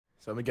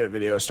So let me get a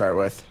video to start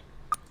with.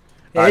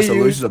 Hey, Alright, so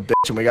Lucy's a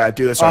bitch and we gotta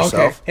do this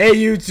ourselves. Okay. Hey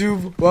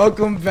YouTube,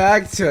 welcome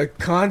back to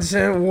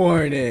Content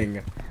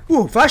Warning.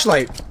 Ooh,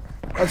 flashlight.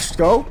 Let's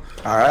go.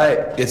 Alright,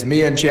 it's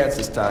me and Chance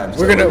this time.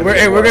 We're gonna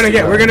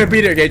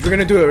beat it, Gage. We're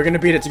gonna do it. We're gonna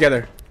beat it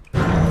together.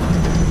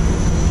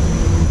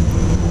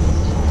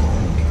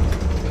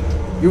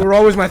 You were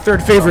always my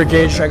third favorite,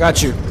 Gage. I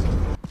got you.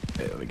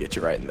 Hey, let me get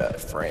you right in the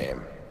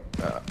frame.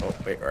 Oh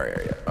wait, where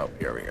are you? Oh,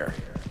 here we are.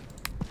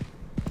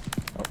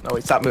 Oh no,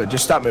 wait, stop moving.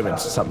 Just stop moving.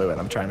 Stop moving.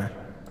 I'm trying to.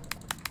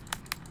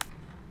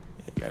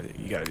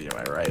 You gotta be to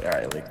my right. All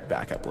right, let me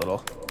back up a little.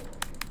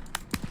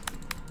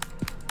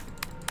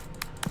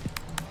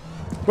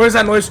 What is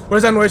that noise? What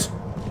is that noise?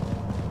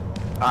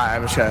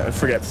 I'm just gonna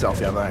forget the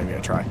selfie. I'm not even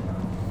gonna try.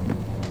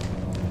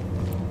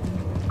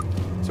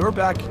 So we're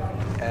back,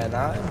 and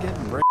I'm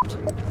getting raped.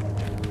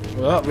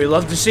 Well, we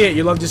love to see it.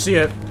 You love to see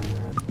it.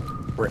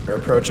 We're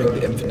approaching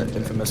the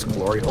infamous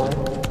glory hole.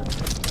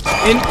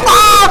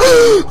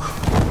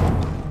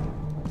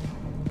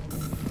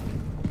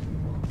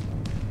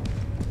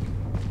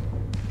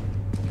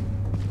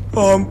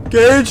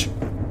 Gage?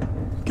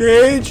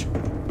 Gage?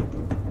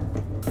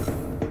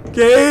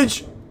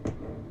 Gage?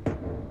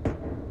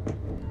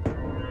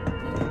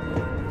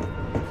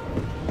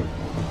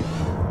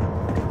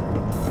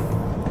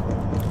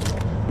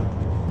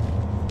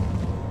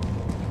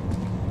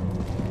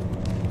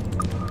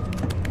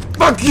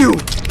 Fuck you!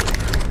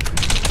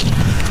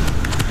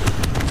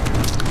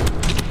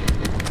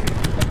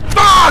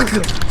 Fuck!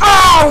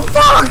 Oh,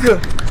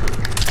 fuck!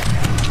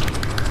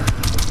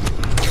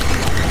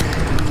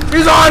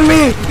 He's on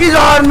me! He's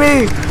on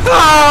me!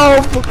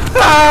 Help!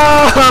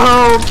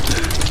 Help!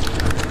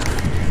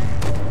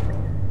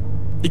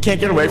 You can't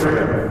get away from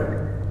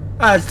him.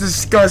 That's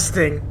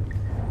disgusting.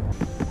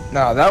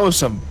 No, that was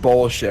some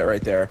bullshit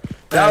right there.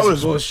 That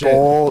was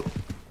bullshit.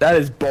 That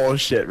is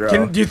bullshit,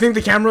 bro. Do you think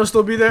the camera will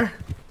still be there?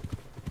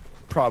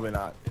 Probably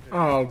not.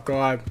 Oh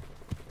god.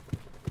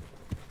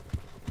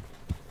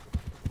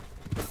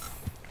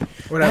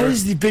 Whatever. That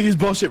is the biggest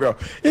bullshit, bro.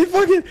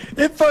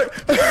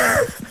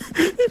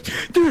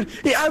 Dude,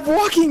 yeah, I'm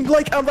walking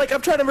like I'm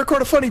trying to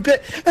record a funny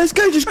bit. And this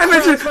guy just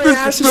grabs my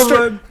ass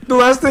and the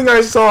last thing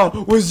I saw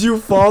was you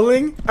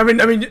falling. I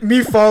mean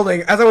me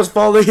falling. As I was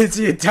falling,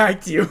 he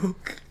attacked you.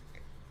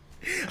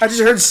 I just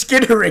heard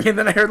skittering, and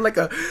then I heard like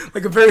a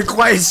very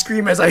quiet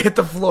scream as I hit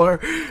the floor.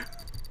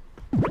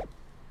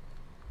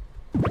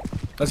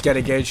 Let's get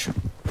it, Gage.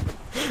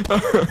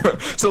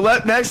 So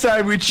next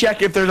time we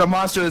check if there's a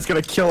monster that's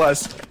gonna kill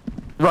us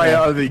right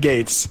out of the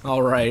gates.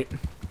 Alright.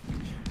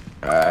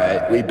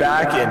 Alright, we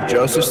back in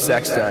Joseph's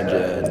sex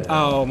dungeon.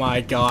 Oh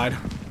my god.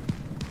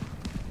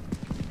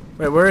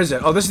 Wait, where is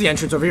it? Oh, this is the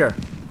entrance over here.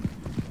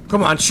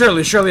 Come on,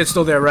 surely it's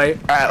still there, right?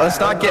 Alright, let's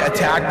not get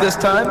attacked this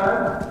time.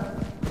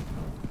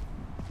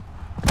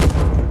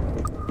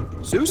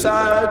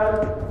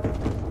 Suicide!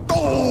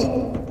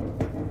 Oh!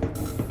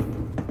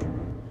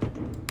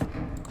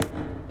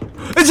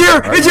 It's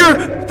here! It's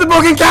here! The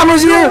broken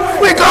camera's here!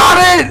 We got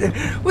it!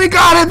 We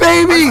got it,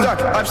 baby!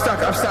 I'm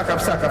stuck.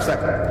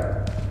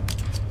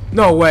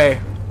 No way.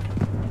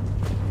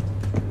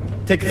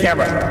 Take the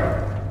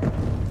camera.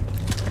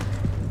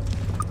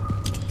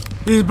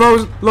 These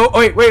bros,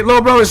 wait, low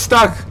bro is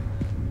stuck.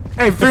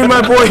 Hey, free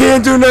my boy, he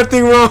didn't do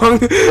nothing wrong.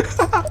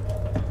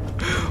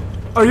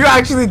 Are you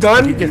actually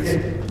done?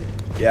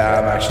 Yeah,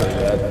 I'm actually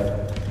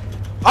dead.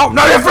 Oh,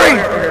 no, you're free!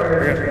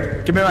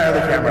 Give me my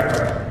other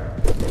camera.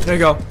 There you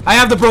go. I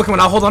have the broken one.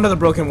 I'll hold on to the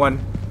broken one.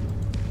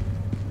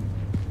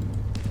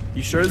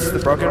 You sure this is the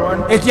broken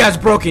one? Yeah, it's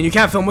broken. You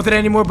can't film with it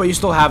anymore, but you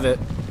still have it.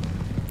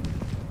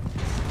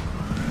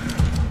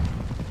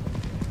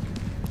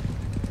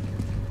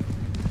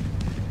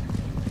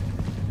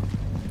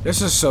 This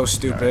is so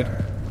stupid.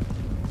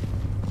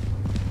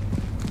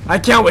 I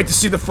can't wait to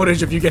see the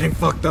footage of you getting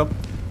fucked up.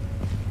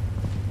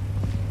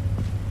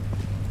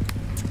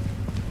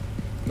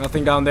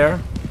 Nothing down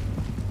there.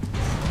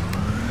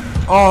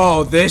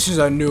 Oh, this is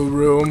a new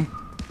room.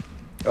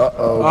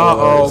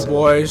 Uh-oh,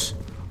 boys.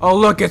 Oh,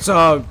 look, it's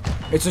a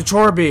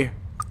Chorby.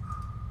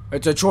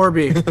 It's a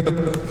Chorby.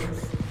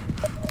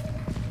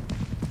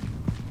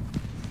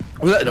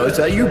 Is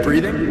that you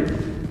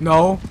breathing?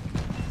 No.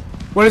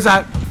 What is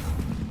that?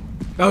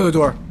 That was the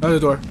door. That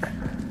was the door.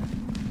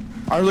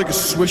 I heard like a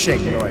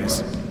swishing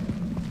noise.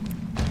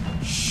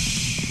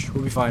 Shh.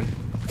 We'll be fine.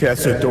 Okay,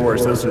 that's the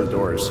doors. Those are the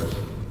doors.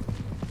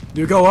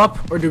 Do we go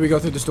up or do we go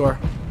through this door?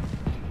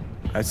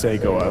 I'd say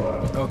go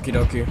up. Okie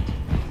dokie.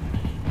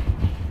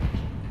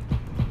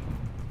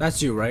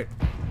 That's you, right?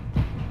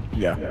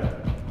 Yeah.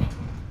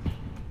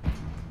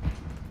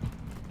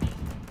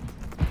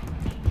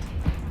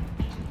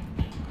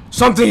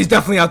 Something is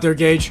definitely out there,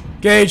 Gage.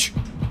 Gage!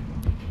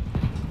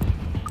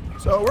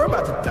 So we're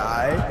about to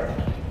die.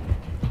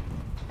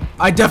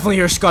 I definitely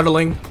hear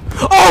scuttling.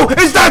 Oh!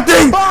 It's that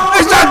thing! Oh,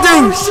 it's that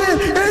thing! Shit!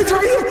 It's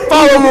right here!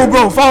 Follow little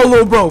bro! Follow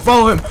little bro!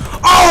 Follow him!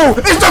 Oh!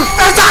 It's the...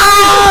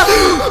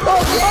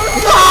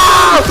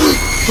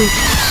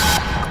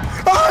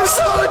 I'm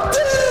so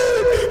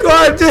dead!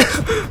 God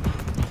damn!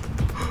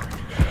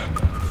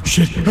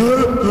 Shit.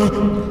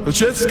 The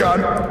shit's gone.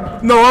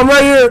 No, I'm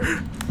right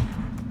here.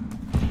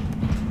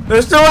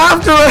 They're still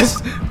after us.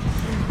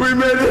 We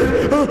made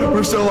it.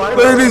 We're still alive.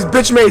 Look at these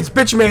bitch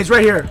maids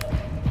right here.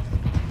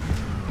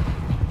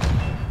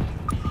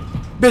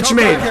 Bitch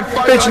maid.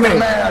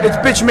 It's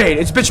bitch maid.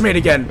 It's bitch maid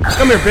again.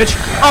 Come here, bitch.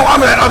 Oh, I'm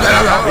dead. Oh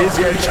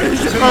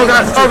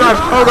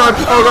god.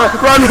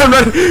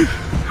 Run.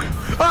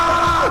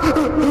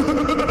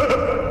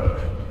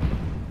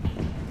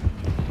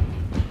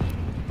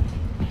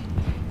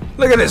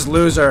 Look at this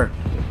loser.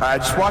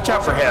 Just watch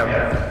out for him.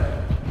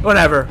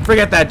 Whatever.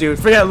 Forget that dude.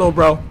 Forget it, little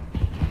bro.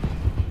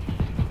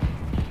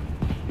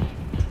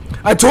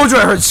 I told you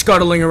I heard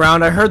scuttling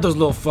around. I heard those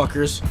little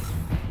fuckers.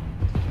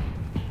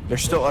 They're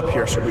still up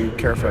here, so be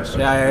careful.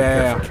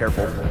 Yeah.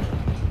 Careful.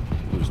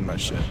 Losing my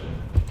shit.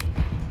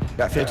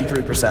 Got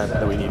 53%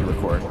 that we need to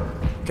record.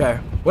 Okay.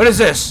 What is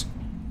this?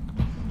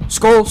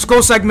 Skull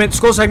segment.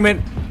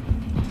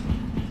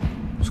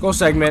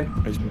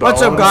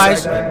 What's up,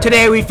 guys?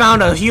 Today we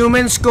found a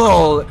human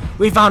skull.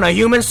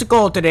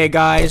 Today,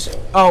 guys.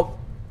 Oh.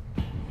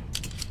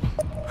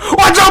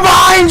 What's up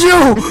behind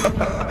you?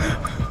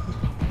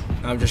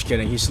 I'm just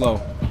kidding. He's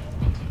slow.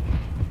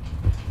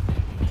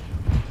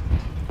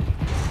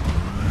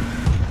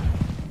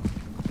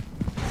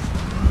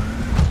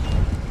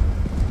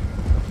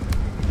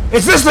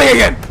 It's this thing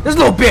again! This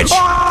little bitch!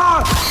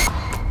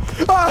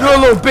 You're a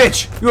little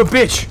bitch! You're a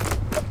bitch!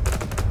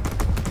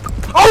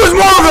 Oh, there's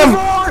more of them!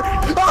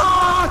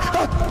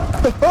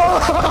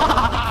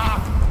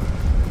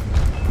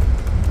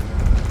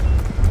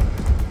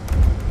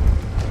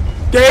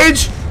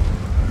 Gage!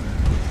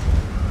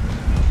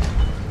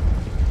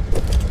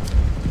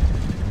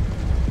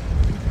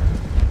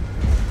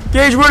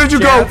 Gage, where did you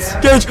go?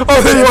 Gage!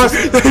 Oh, there you are!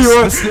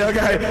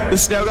 The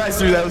snail guy's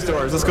through those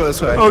doors. Let's go this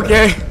way.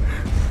 Okay.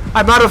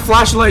 I'm out of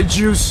flashlight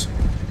juice.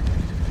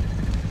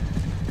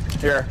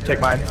 Here, take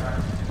mine.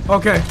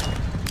 Okay.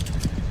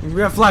 We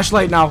have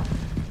flashlight now.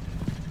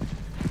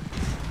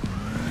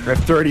 We have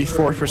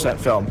 34%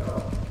 film.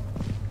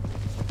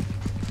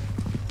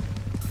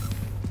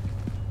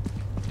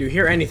 Do you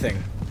hear anything?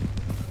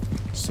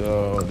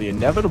 So, the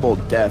inevitable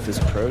death is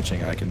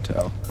approaching, I can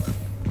tell.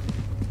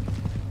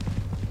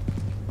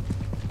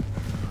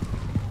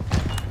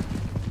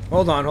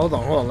 Hold on.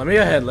 Let me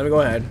go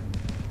ahead.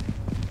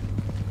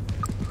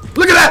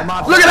 Look at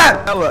that! Look at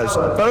that! Look!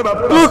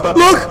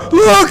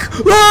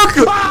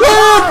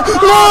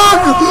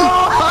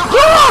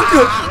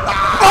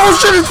 Oh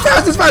shit, it's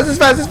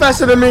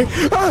faster than me!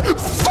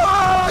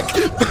 Fuck!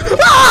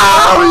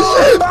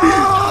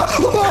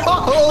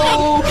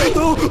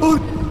 Oh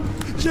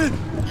shit!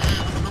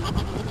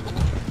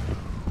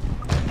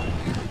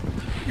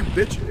 You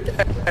bitch! Get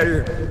out of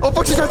here! Oh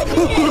fuck!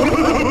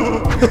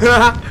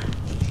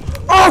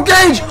 Oh,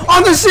 Gage!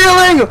 On the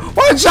ceiling!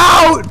 Watch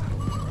out!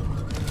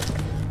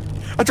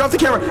 I dropped the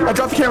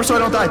camera so I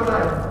don't die.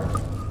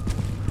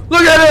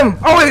 Look at him!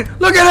 Oh wait,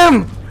 look at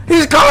him!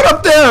 He's caught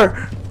up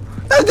there!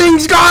 That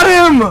thing's got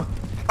him!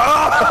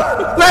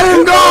 Let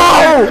him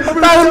go!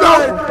 Let him go!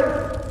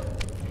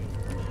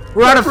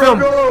 We're out of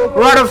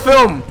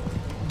film.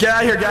 Get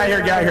out of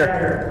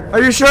here.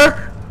 Are you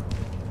sure?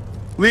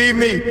 Leave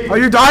me. Are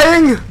you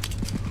dying?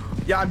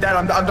 Yeah, I'm dead.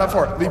 I'm done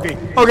for. Leave me.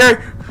 Okay.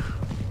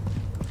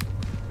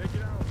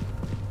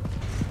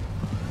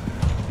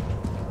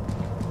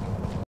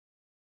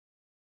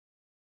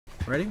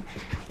 Ready?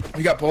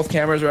 You got both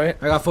cameras, right?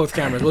 I got both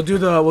cameras. We'll do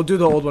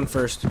the old one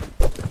first.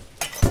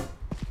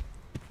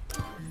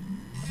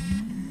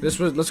 Let's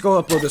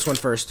go upload this one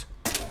first.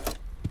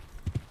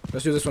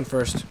 Let's do this one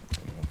first.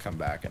 We'll come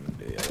back and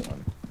do the other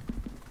one.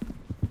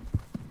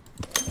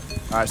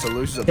 Alright, so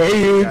Lucy's a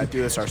hey. gotta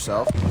do this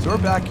ourselves. So we're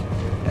back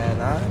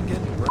and I'm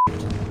getting burnt.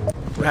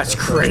 That's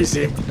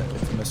crazy. The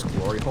infamous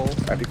glory hole.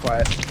 Alright, be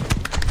quiet.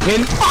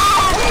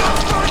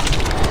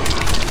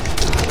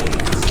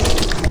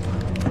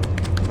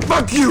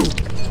 Fuck you!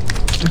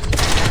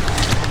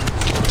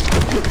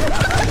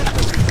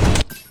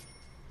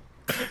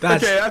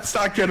 Okay, that's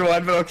not a good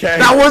one, but okay.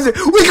 That wasn't.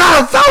 We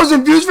got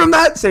 1,000 views from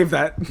that. Save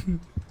that.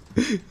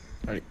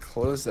 Alright,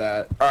 close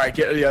that. Alright,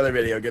 get the other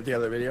video. The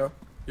other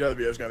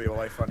video's gonna be a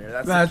lot funnier.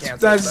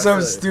 That's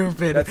so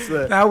stupid.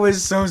 That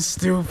was so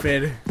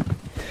stupid.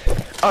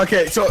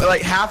 Okay, so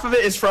like half of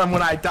it is from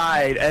when I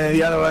died, and then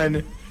the other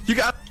one,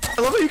 I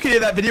love how you can hear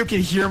that video. Can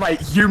hear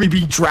me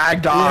be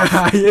dragged off.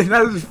 Yeah,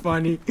 that was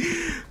funny.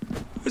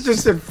 I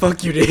just said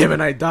fuck you to him,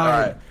 and I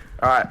died.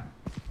 All right.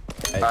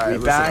 We're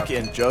back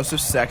in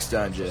Joseph's sex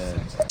dungeon.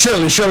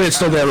 Surely it's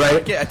still there,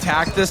 right? Get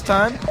attacked this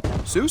time.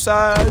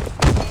 Suicide.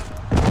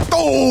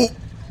 Oh!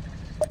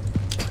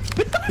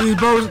 These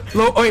bros.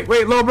 Wait,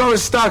 little bro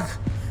is stuck.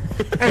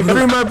 Hey,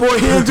 free my boy.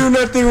 He didn't do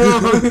nothing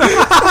wrong.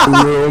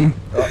 Room.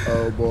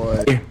 Uh-oh,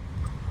 boy.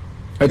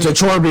 It's a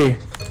Chorby.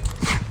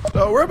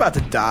 Oh, we're about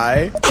to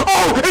die.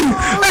 Oh,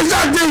 it's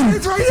that thing.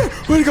 It's right here.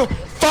 Where'd it go?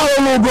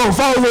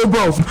 Follow little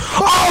bro.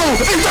 Oh,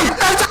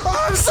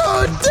 I'm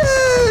so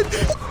dead.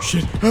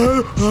 Shit.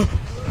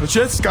 The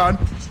shit's gone.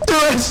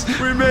 Yes.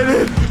 We made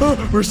it.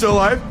 We're still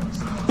alive.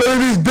 Look at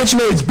these bitch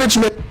maids.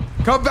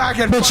 Come back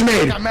and Bitch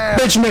made.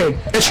 Bitch made.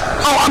 Bitch.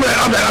 Oh, I'm dead.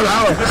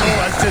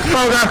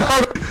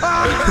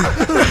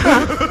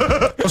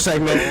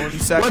 Segment.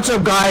 What's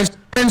up, guys?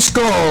 In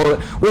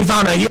skull. We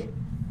found a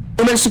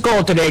human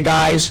skull today,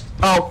 guys.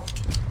 Oh.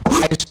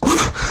 Guys.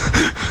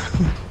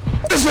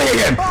 This thing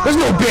again. This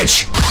little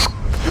bitch.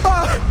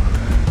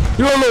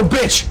 You're a little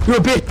bitch. You're a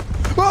bitch.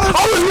 Oh,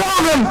 what's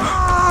wrong with him?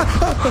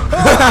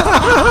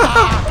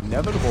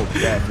 Inevitable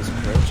death is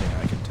approaching,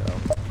 I can tell.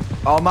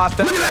 Oh, my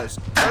fellas.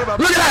 Look at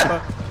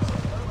that!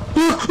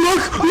 Look!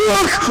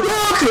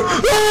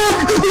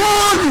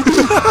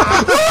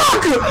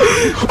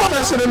 Oh,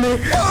 that's it in me.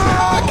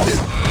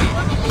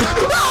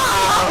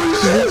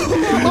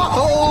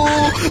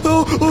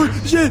 Oh,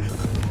 shit.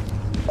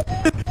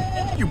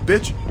 You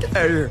bitch. Get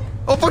out of here.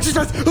 Oh, fuck, she's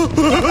fast.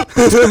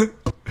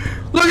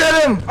 Look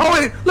at him! Oh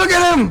wait, look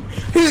at him!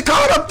 He's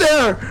caught up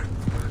there!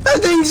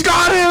 That thing's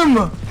got him!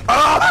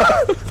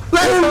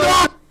 Let him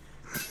go!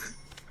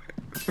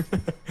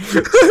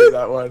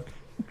 That one.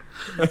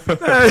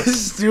 That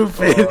is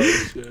stupid. Oh,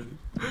 shit.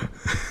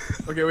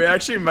 Okay, we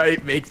actually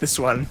might make this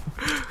one.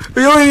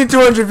 We only need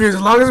 200 views.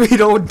 As long as we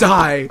don't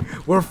die,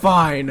 we're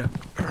fine.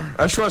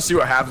 I just want to see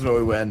what happens when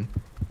we win.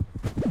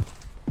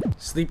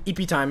 Sleep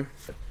EP time.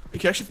 We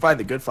can actually find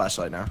the good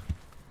flashlight now.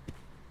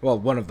 Well,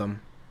 one of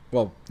them.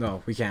 Well,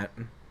 no, we can't.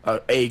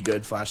 A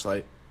good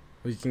flashlight.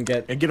 We can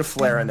get... And get a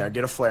flare in there.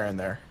 Get a flare in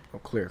there. Oh,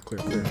 clear.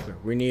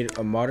 We need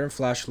a modern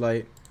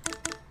flashlight.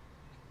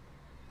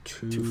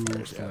 Two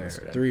flares. flare.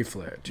 Yeah, 3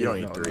 flare. You don't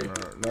need 3.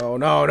 No.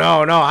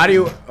 How do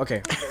you...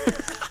 Okay.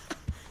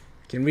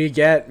 Can we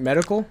get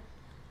medical?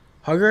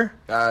 Hugger?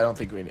 I don't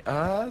think we need...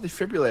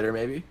 defibrillator,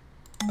 maybe.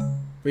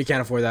 We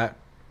can't afford that.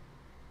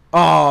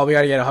 Oh, we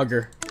gotta get a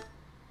hugger.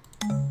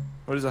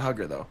 What is a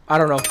hugger, though? I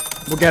don't know.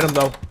 We'll get him,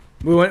 though.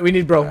 We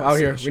need bro out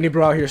here. We need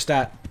bro out here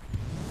stat.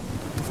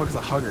 What the fuck is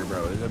a hugger,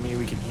 bro? Does that mean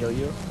we can heal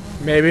you?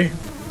 Maybe.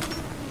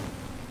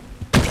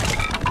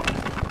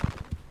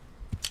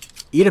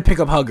 Eat a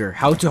pickup hugger.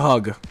 How to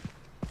hug.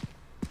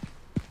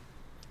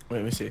 Wait,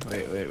 let me see.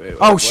 Wait.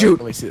 Oh, shoot.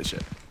 Let me see this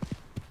shit.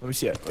 Let me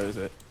see it. What is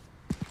it?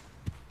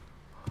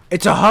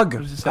 It's a hug.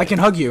 What does it say? I can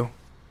hug you.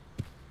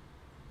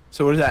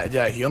 So what is that? Did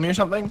that heal me or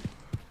something?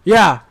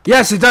 Yeah.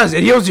 Yes, it does.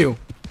 It heals you.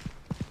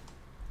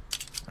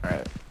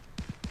 Alright.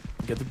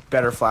 Get the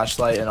better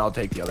flashlight and I'll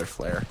take the other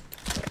flare.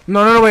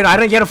 No, wait. I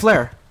didn't get a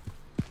flare.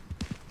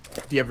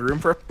 Do you have room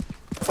for...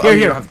 Here.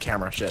 You don't have a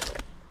camera.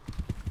 Shit.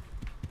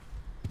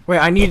 Wait,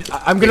 I'm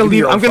gonna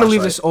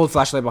leave this old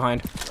flashlight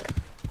behind.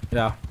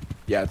 Yeah.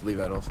 Yeah, leave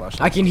that old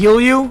flashlight. I can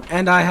heal you,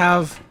 and I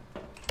have...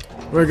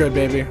 We're good,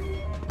 baby.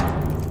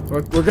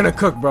 We're gonna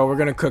cook, bro. We're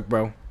gonna cook,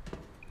 bro.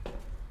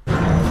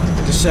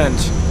 Descent.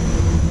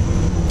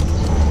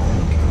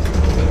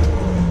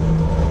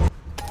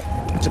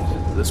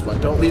 This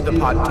one. Don't leave the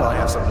pot until I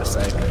have something to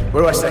say.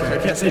 What do I say? I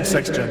can't say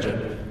sex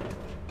dungeon.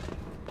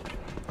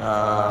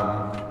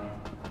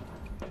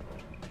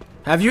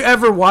 Have you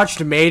ever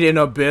watched Made in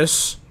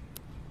Abyss?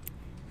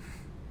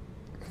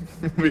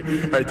 Alright,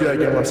 do that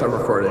again once I'm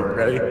recording.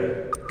 Ready?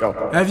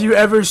 Go. Have you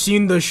ever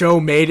seen the show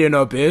Made in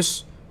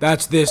Abyss?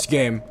 That's this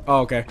game.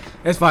 Oh, okay.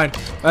 It's fine.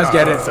 Let's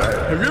get it. Sorry.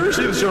 Have you ever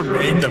seen the show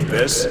Made in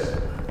Abyss?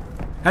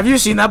 Have you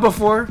seen that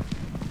before?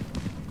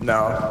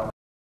 No.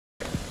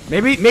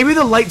 Maybe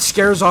the light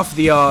scares off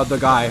the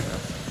guy. I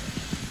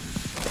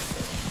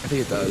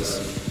think it does.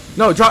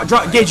 No,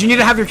 drop Gage, you need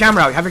to have your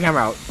camera out. Have your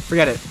camera out.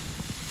 Forget it.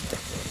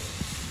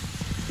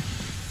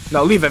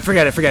 No, leave it.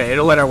 Forget it.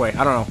 It'll let our way.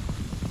 I don't know.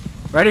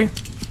 Ready?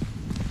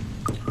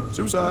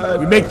 Suicide.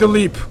 We make the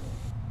leap.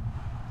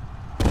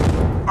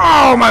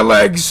 Oh, my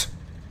legs.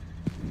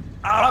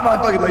 Ah, my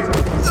fucking legs.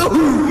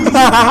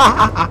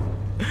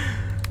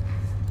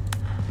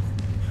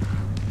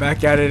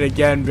 Back at it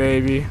again,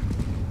 baby.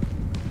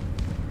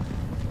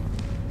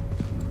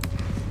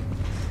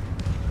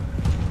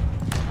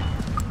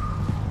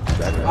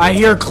 I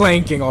hear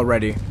clanking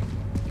already.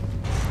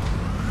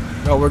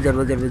 No, we're good.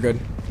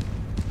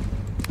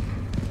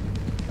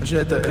 I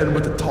should hit him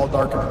with the tall,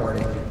 dark, and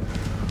horny.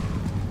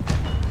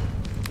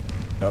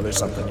 No, there's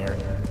something here.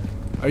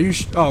 Are you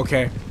oh,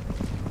 okay.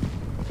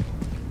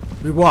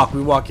 We walk,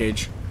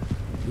 Gage.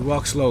 We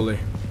walk slowly.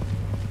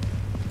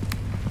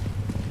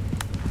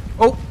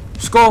 Oh,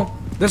 skull.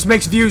 This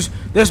makes views.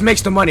 This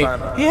makes the money.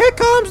 Here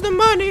comes the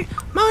money.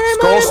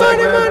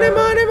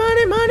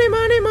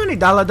 Money.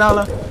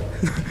 Dollar.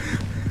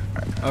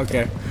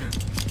 Okay.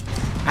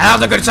 That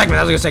was a good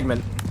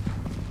segment.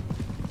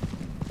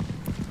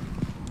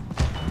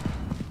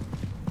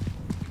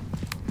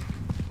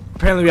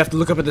 Apparently we have to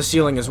look up at the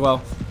ceiling as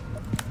well.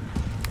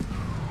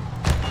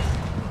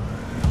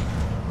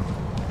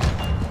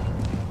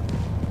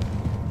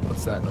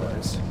 What's that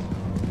noise?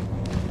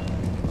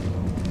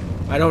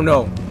 I don't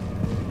know.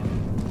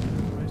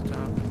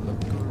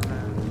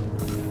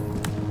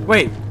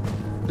 Wait.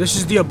 This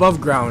is the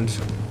above ground.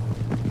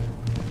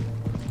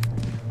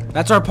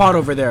 That's our pod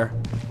over there.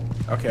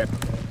 Okay.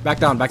 Back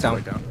down. Where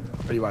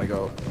do you want to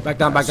go? Back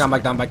down.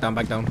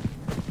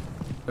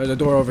 There's a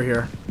door over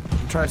here.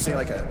 trying to sing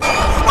like a.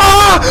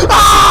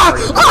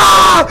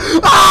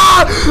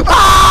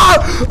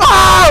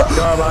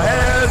 Got my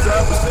hands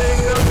up,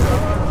 singing.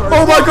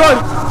 Oh my god!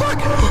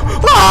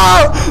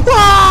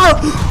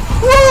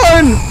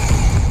 Run!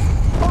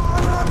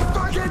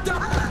 Fucking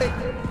die!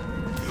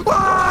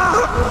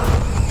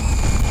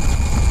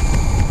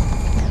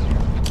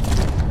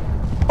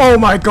 Oh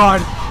my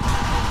god!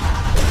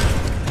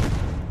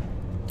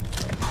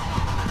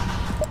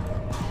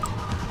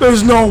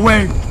 There's no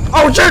way!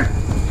 Oh shit!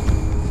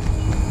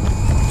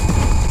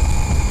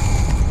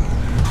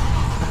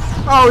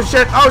 Oh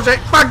shit! Oh shit!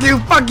 Fuck you!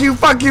 Fuck you!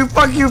 Fuck you!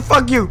 Fuck you!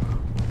 Fuck you!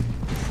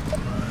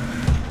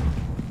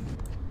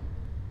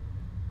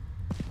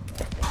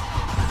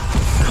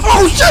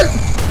 Oh shit!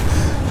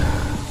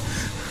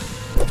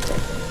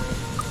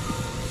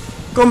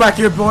 Come back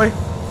here, boy.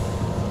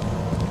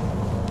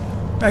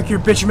 Back here,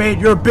 bitch mate.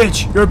 You're a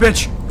bitch. You're a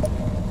bitch.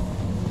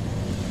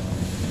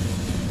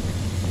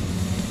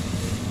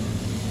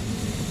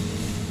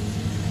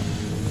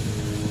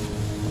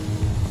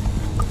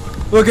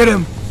 Look at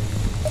him.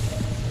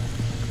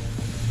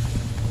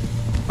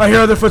 I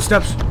hear other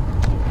footsteps.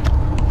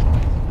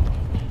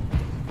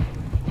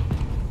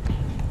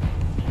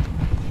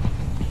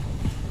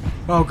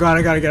 Oh god,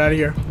 I gotta get out of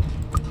here.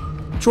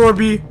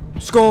 Chorby,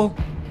 skull,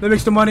 that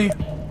makes the money.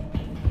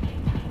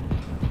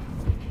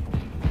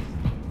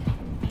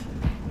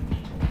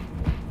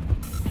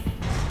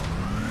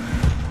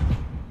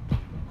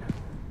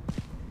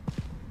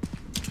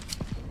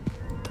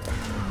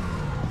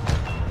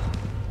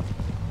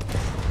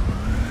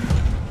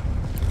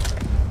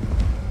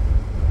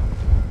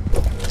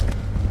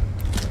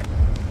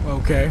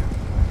 Okay.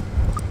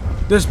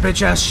 This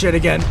bitch ass shit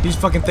again. These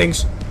fucking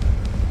things.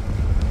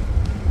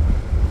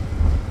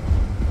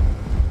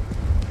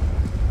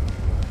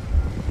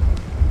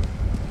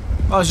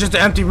 Oh, it's just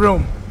an empty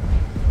room.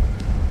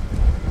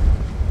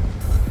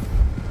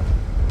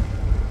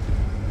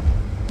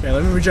 Okay,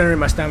 let me regenerate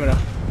my stamina.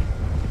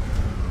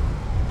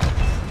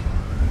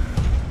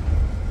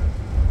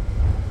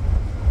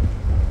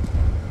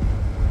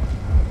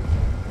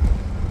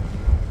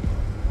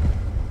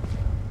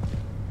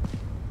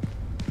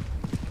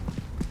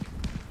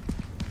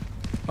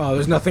 Oh,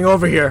 there's nothing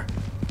over here.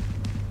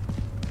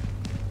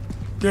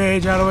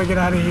 Gage, how do I get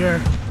out of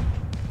here?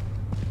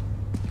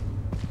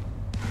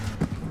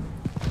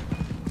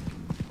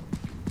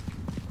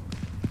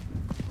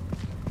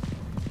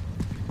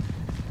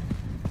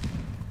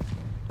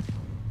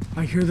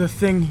 I hear the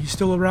thing. He's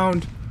still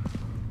around.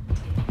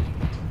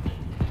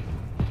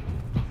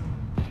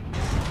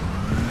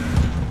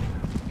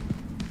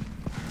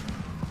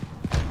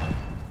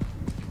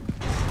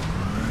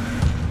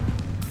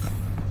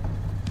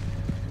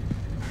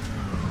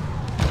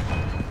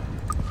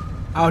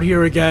 Out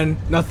here again.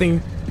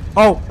 Nothing.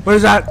 Oh, what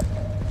is that?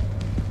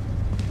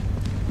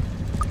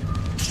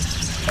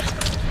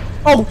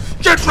 Oh,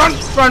 shit! Run!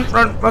 Run!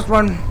 Run! Let's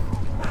run!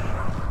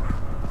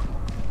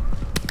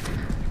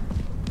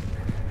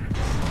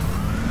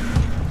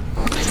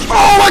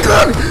 Oh my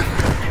god!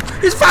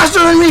 He's faster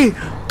than me!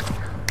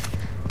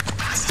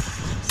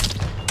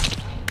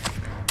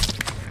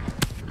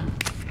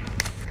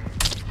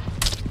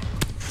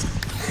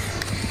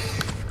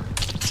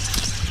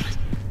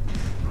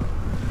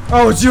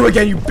 Oh, it's you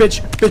again, you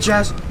bitch! Bitch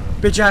ass!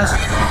 Bitch ass!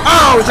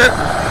 Oh, shit!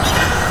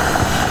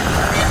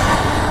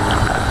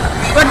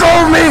 Let go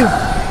of me!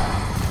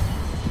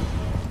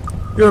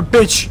 You're a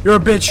bitch! You're a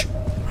bitch!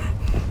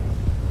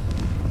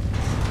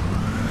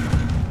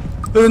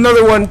 There's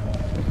another one!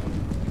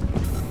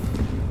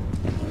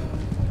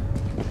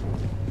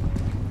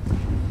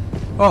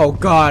 Oh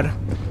god.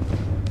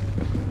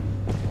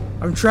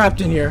 I'm trapped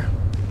in here.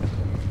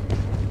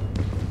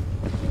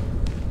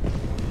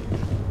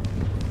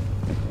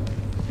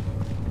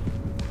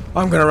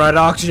 I'm gonna run out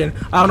of oxygen.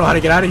 I don't know how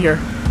to get out of here.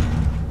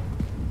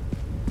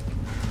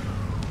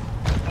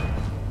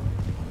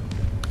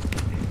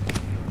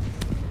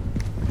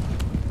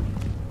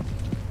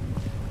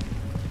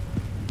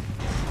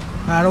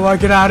 How do I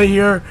get out of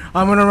here?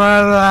 I'm gonna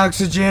run out of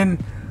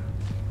oxygen.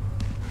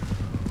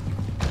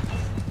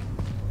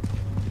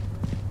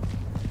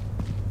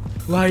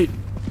 Light.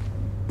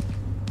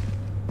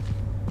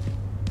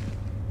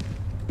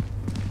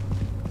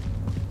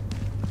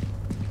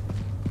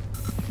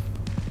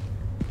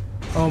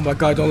 Oh my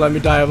god, don't let me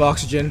die of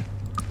oxygen.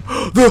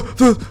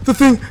 The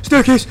thing!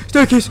 Staircase!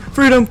 Staircase!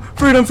 Freedom!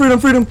 Freedom! Freedom!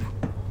 Freedom!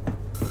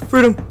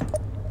 Freedom!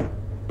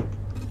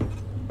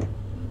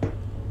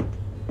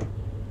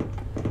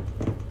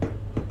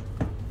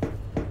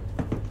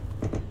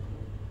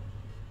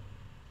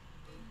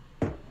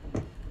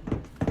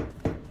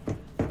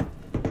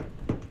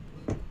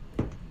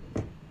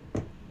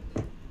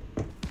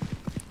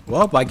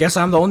 Well, I guess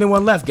I'm the only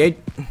one left, Gage.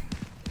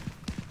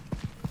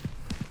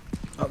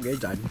 Oh, Gage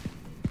died.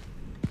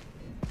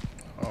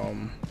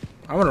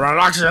 I'm gonna run out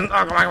of oxygen.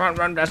 Oh, come on,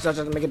 run, dash,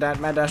 make it that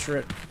mad dash for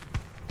it.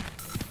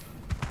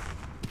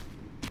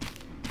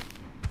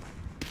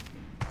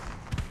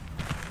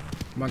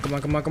 Come on, come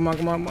on, come on, come on,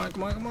 come on, come on,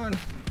 come on, come on.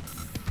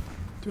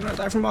 Do not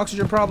die from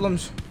oxygen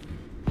problems.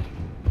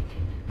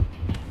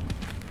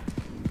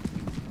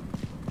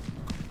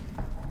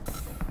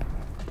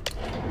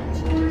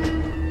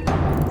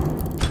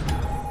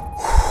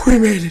 We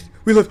made it.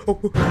 We live. Oh,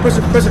 press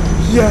it, press it.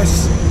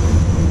 Yes.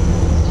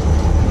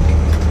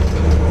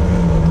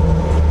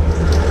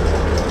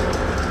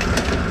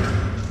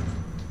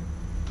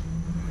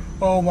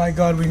 Oh my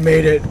god, we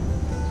made it.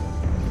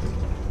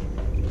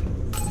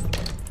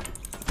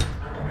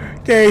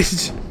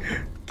 Gage.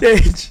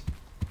 Gage.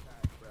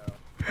 Bro,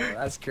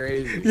 that's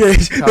crazy.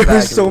 Gage, there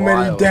were so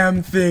many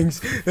damn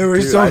things. There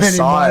were so many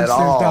monsters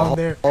down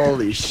there.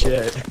 Holy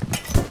shit.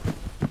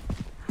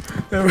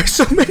 There were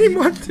so many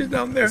monsters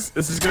down there.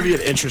 This is gonna be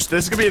an interest.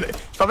 This is gonna be it's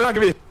probably not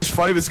gonna be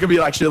funny, but it's gonna be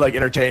actually like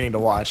entertaining to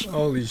watch.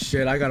 Holy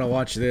shit, I gotta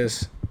watch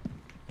this.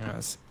 Yeah,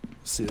 let's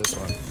see this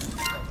one.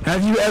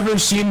 Have you ever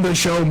seen the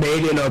show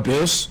Made in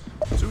Abyss?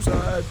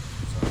 Suicide.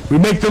 We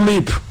make the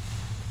leap.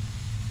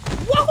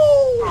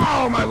 Whoa!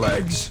 Oh, my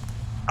legs.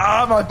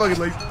 Ah, my fucking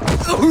legs. Here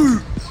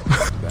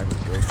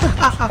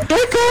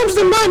comes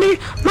the money.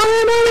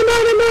 Money, money,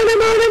 money, money,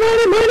 money,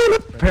 money, money.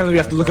 Apparently we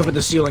have to look up at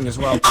the ceiling as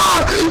well.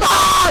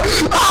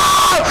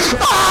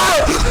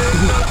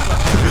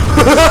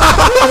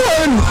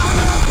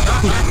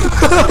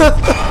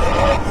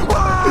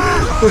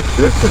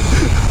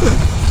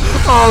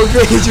 Oh,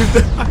 Gage, you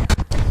died.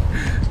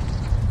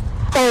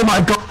 Oh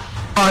my god.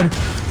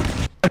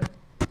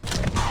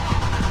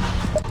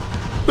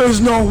 There's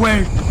no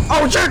way.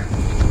 Oh shit.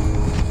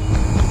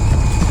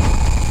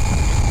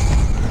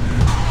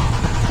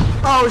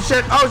 Oh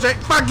shit, oh shit.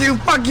 Fuck you,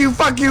 fuck you,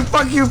 fuck you,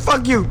 fuck you,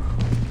 fuck you.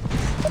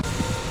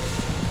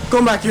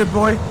 Come back here,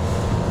 boy.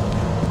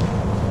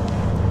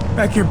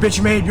 Back here,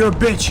 bitch made. You're a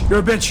bitch. You're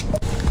a bitch.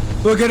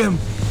 Look at him.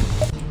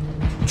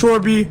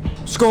 Chorby,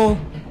 skull,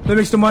 that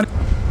makes the money.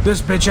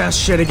 This bitch ass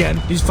shit again.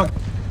 He's fuck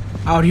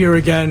out here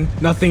again.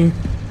 Nothing.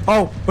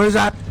 Oh, what is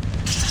that?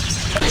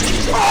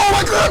 Oh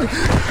my god!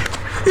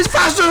 He's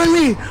faster than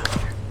me!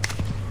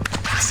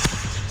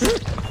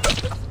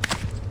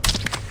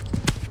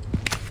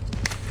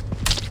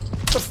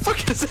 What the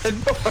fuck is that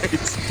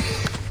noise?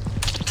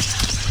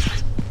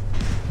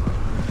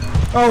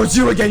 Oh, it's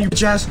you again, you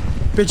bitch ass.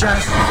 Bitch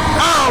ass.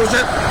 Oh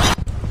shit!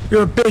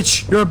 You're a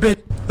bitch. You're a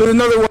bitch. There's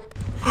another one.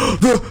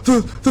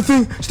 The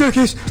thing.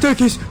 Staircase.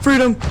 Staircase.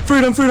 Freedom.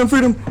 Freedom. Freedom.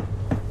 Freedom.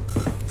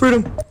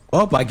 Freedom.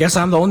 Oh, I guess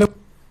I'm the only.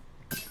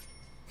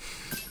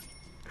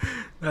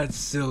 That's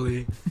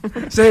silly.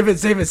 Save it.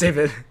 Save it. Save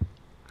it.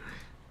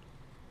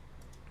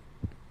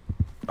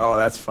 Oh,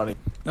 that's funny.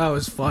 That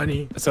was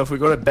funny. So if we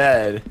go to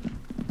bed,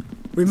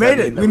 we made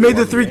it. We made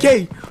the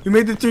 3K. We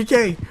made the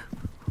 3K.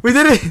 We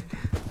did it.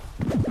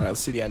 Alright,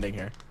 let's see the ending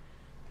here.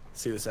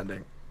 Let's see this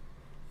ending.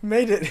 We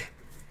made it.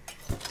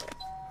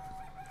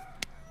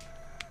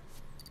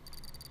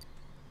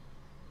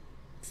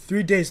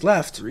 Three days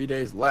left. 3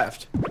 days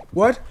left.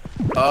 What?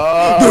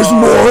 Oh, there's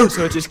more.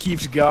 So it just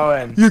keeps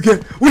going. You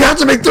can. We have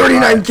to make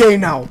 39K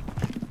now.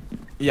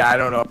 Yeah, I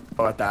don't know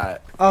about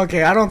that.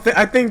 Okay, I don't think.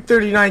 I think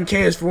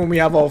 39K is for when we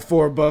have all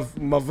four buff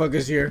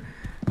motherfuckers here.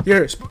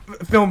 Here,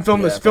 film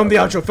this. Film the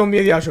outro. Film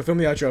me the outro. Film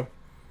the outro.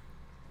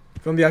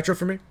 Film the outro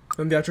for me.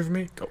 Film the outro for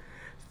me. Go.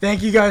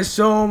 Thank you guys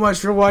so much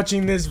for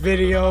watching this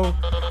video.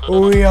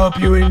 We hope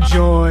you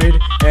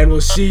enjoyed, and we'll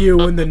see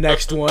you in the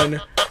next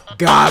one.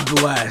 God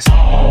bless.